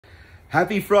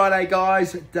Happy Friday,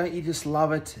 guys. Don't you just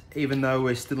love it? Even though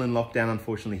we're still in lockdown,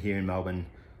 unfortunately, here in Melbourne,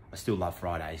 I still love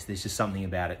Fridays. There's just something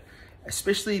about it,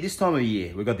 especially this time of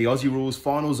year. We've got the Aussie Rules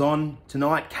finals on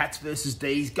tonight. Cats versus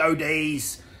D's. Go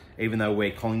D's. Even though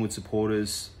we're Collingwood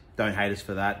supporters, don't hate us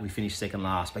for that. We finished second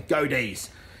last, but go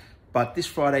D's. But this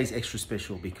Friday is extra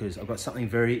special because I've got something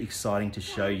very exciting to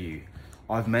show you.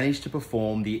 I've managed to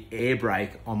perform the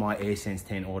Airbreak on my AirSense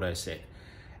 10 auto set.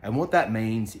 And what that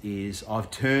means is I've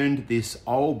turned this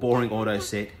old boring auto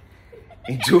set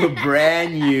into a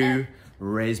brand new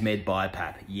ResMed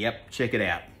BiPAP. Yep, check it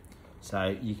out.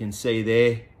 So you can see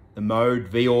there, the mode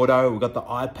V Auto, we've got the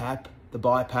iPAP, the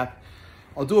BiPAP.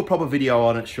 I'll do a proper video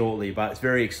on it shortly, but it's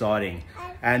very exciting.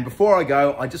 And before I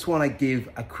go, I just want to give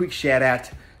a quick shout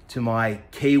out to my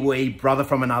Kiwi brother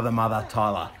from another mother,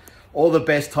 Tyler. All the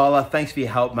best, Tyler. Thanks for your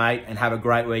help, mate, and have a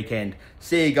great weekend.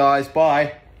 See you guys.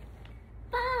 Bye.